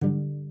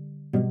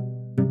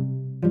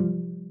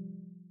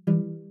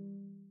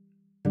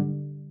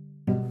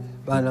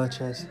Buenas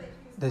noches.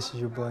 This is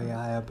your boy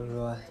Yahya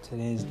Barua.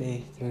 Today is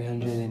day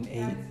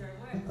 309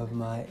 of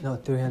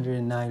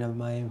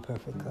my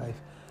imperfect life.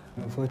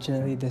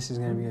 Unfortunately, this is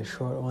going to be a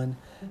short one.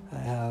 I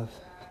have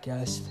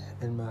guests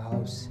in my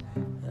house,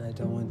 and I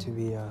don't want to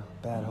be a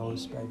bad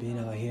host by being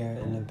out here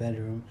in the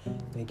bedroom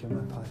making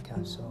my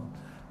podcast. So,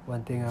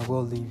 one thing I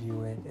will leave you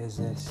with is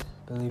this: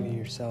 believe in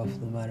yourself,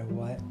 no matter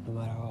what, no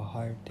matter how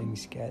hard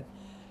things get.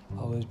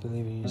 Always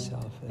believe in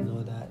yourself and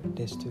know that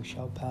this too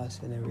shall pass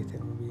and everything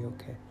will be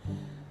okay.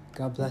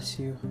 God bless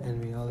you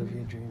and may all of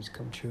your dreams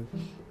come true.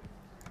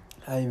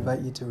 I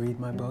invite you to read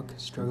my book,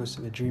 Struggles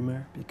of a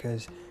Dreamer,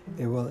 because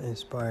it will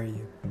inspire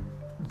you.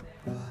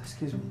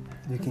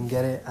 You can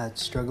get it at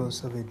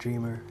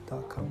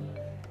strugglesofadreamer.com.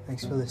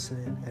 Thanks for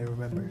listening, and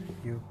remember,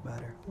 you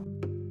matter.